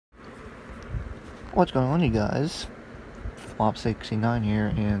What's going on, you guys? Flop69 here,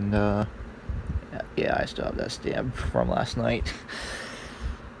 and yeah, I still have that stamp from last night.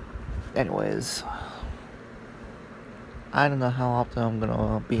 Anyways, I don't know how often I'm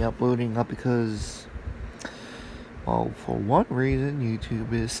gonna be uploading up because, well, for one reason,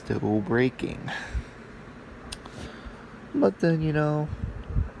 YouTube is still breaking. But then, you know,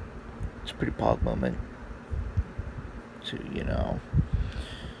 it's a pretty pog moment to, you know,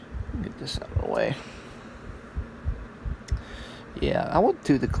 get this out of the way. Yeah, I went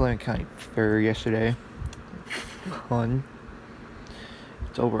to the Clarion County fair yesterday. Fun.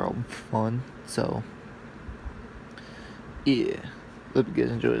 It's overall fun. So, yeah. Hope you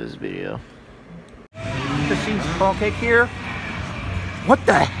guys enjoy this video. The cheese funnel cake here. What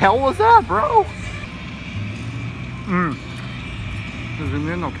the hell was that, bro? Zoom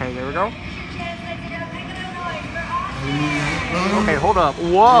in. Okay, there we go. Okay, hold up.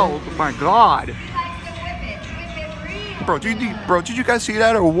 Whoa, oh my god. Bro, did you guys see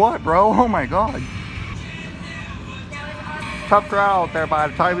that or what, bro? Oh my god. Tough crowd out there by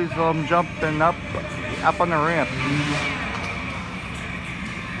the time he's jumping up on the ramp.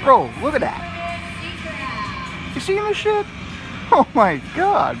 Bro, look at that. You seeing this shit? Oh my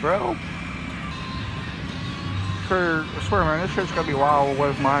god, bro. I swear, man, this shit's gonna be wild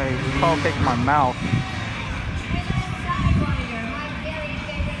with my funnel cake in my mouth.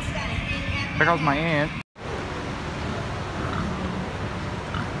 There goes my aunt.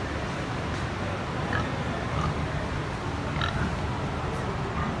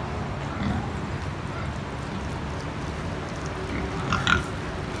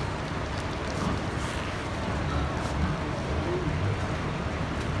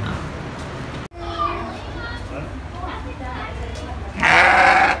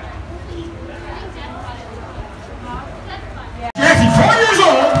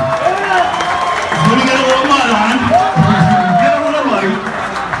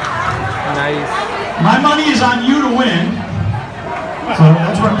 My money is on you to win. So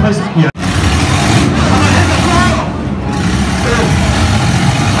that's where I place it. Yeah.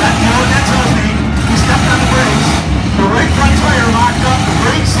 That tells me he stepped on the brakes. The right front tire locked up. The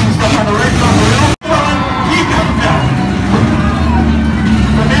brakes and stuff on the right front wheel. Keep coming down.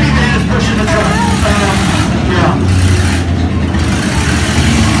 The minivan is pushing the truck. Yeah.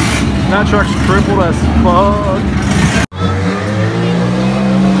 That truck's crippled as fuck.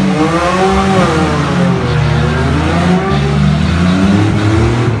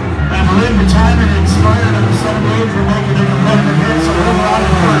 Retirement inspired on the 78 for making a competitive hit, so we're on the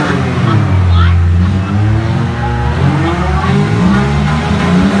third.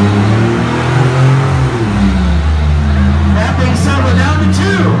 That being said, we're down to 2.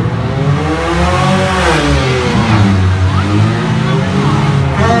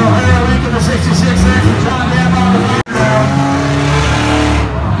 Carl Hare Lincoln, the 66X, and John Dabb on the background.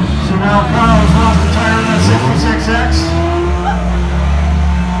 So now Carl's lost the tire on that 66X.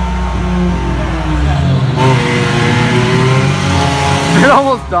 It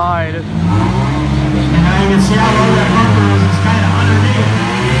almost died. And now you can see how low that bumper is. It's kind of underneath.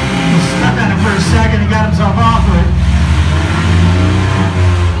 He stuck on it for a second and got himself off of it.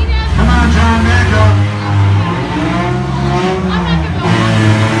 Come on, John, back up.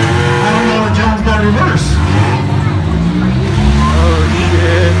 I don't know if John's got reverse. Oh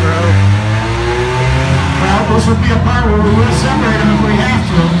shit, bro. Well, this would be a part where we will separate them if we have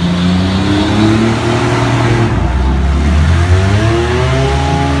to.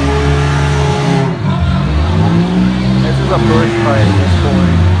 This is a first fight at this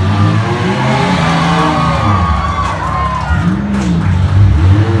point.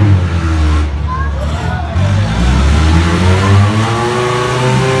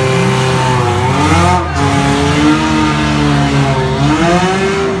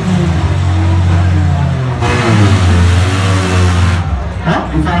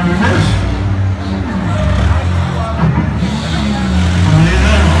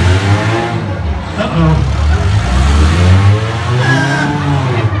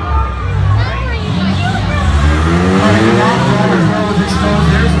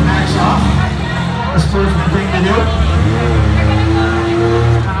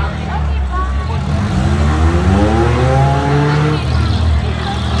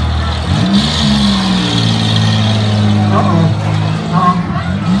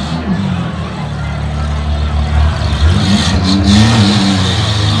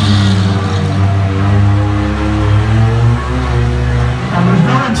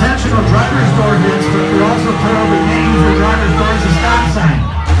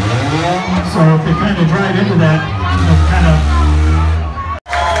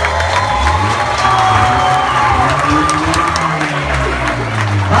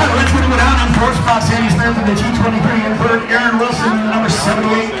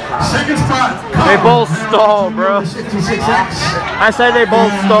 stalled, bro. 66X. I said they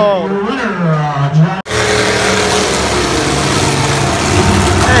both stalled. Your winner, John.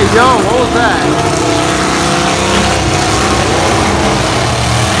 Hey, yo, what was that?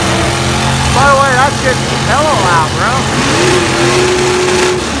 By the way, that's getting hella loud, bro.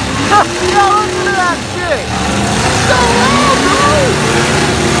 Yo, listen to that shit. So loud, bro.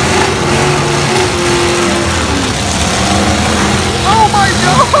 Oh my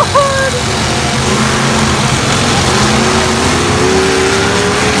god.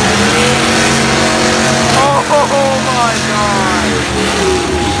 Oh my god.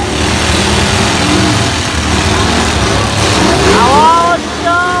 How loud you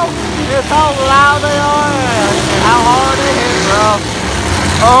go? It's how loud they are and how hard they hit, bro.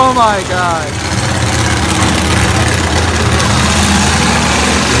 Oh my god.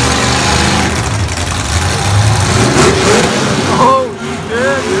 Oh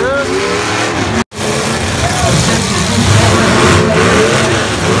shit, dude.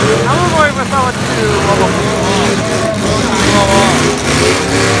 I was waiting for someone to blow up.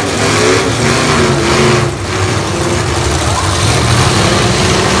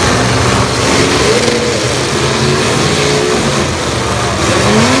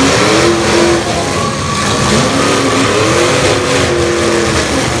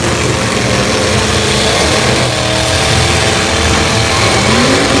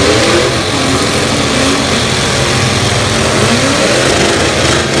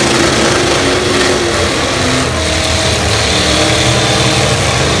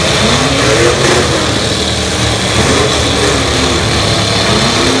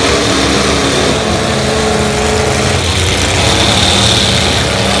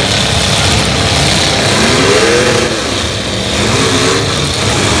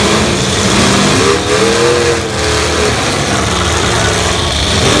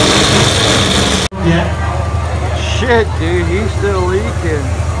 Shit, dude, he's still leaking.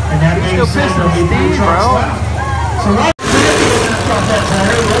 He's still pissing Steve, bro. So right off that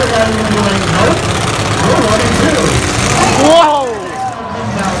tire, the other guy was like, nope, we're running too. Whoa!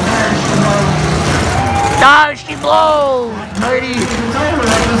 Gosh, she blows, lady.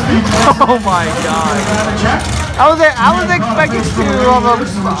 Oh my god. I was expecting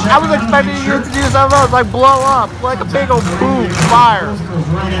you to do something else, like blow up, like a big old boom, fire. Goes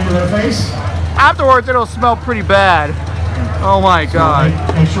right into their face. Afterwards, it'll smell pretty bad. Oh my god.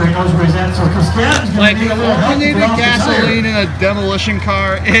 Make sure he knows where he's at. So Stan's Like carbonated gasoline in a demolition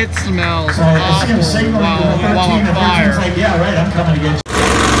car, it smells awful while on fire. Like, yeah, right, I'm coming to get you.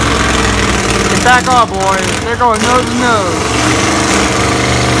 Get back on, boys. They're going nose to nose.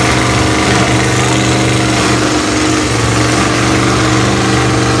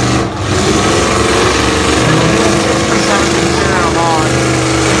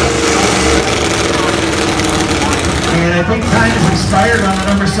 And I think time is expired on the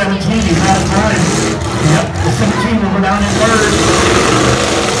number 17. He's out of time. Yep, the 17 will go down in third.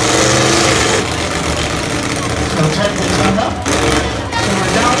 So Ted will come up. So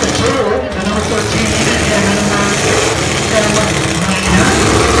we're down to two. The number 13 and the number 99.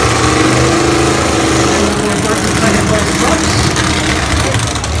 We're first and second place trucks.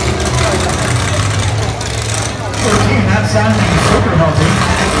 13, that sounds super healthy.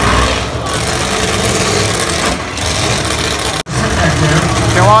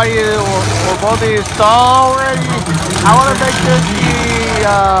 Can while we're both of you stall already, I want to make this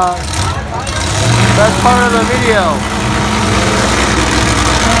the best part of the video.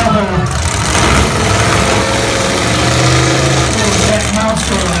 That mouse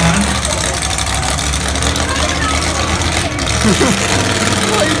going on.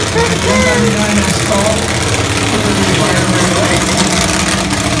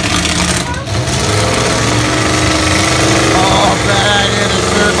 Oh, bad idea to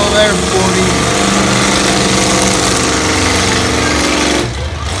circle there, 40.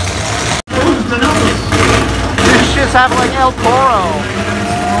 These shits have like El Toro.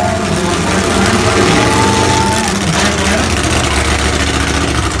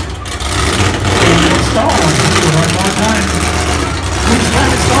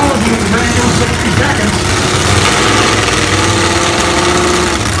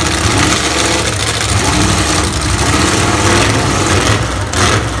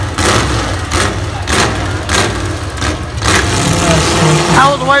 I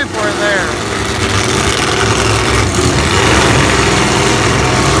was waiting for it there.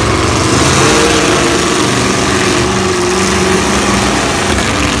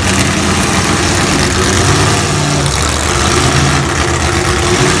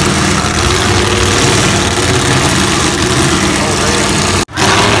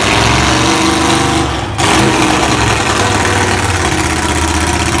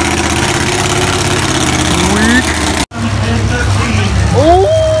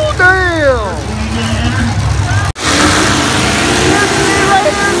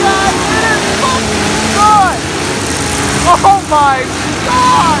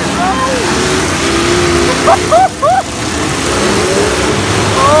 God, bro!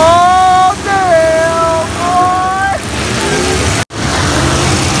 Oh, damn, boy!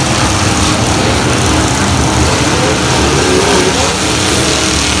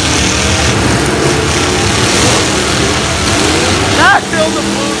 That feels a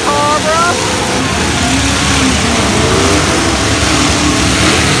blue car, bro!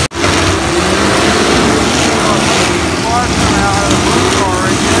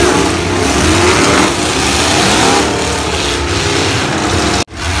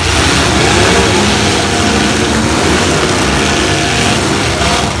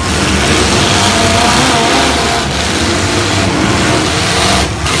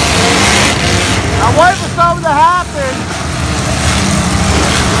 I'm waiting for something to happen.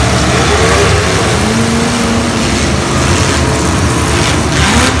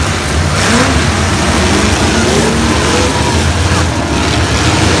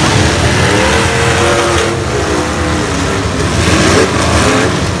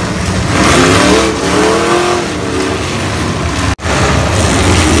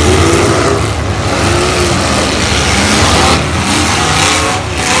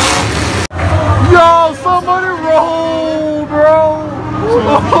 Yo, somebody roll, bro.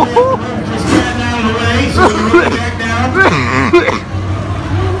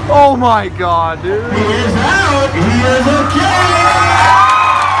 Oh my God, dude. He is out. He is okay.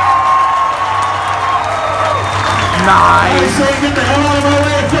 Nice. I say get the hell out of my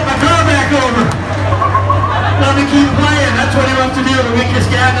way and flip my car back over. Let me keep playing. That's what he wants to do. The weakest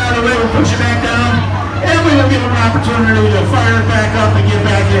guy out of the way will push it back down, and we will give him an opportunity to fire it back up and get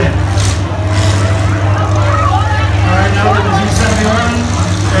back in. All right, now we're at Z71.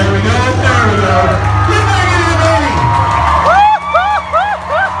 There we go. There we go. Get back in there, baby.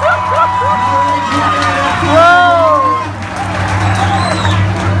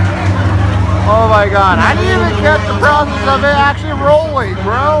 Oh my God, I didn't even get the process of it actually rolling,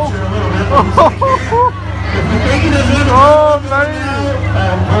 bro. Oh, man.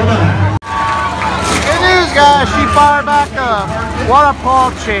 Good news, guys, she fired back up. What a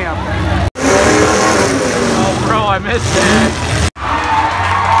Paul champ. Oh, bro, I missed it.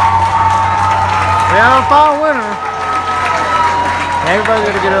 We haven't found a winner. Everybody's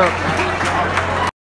gonna get up.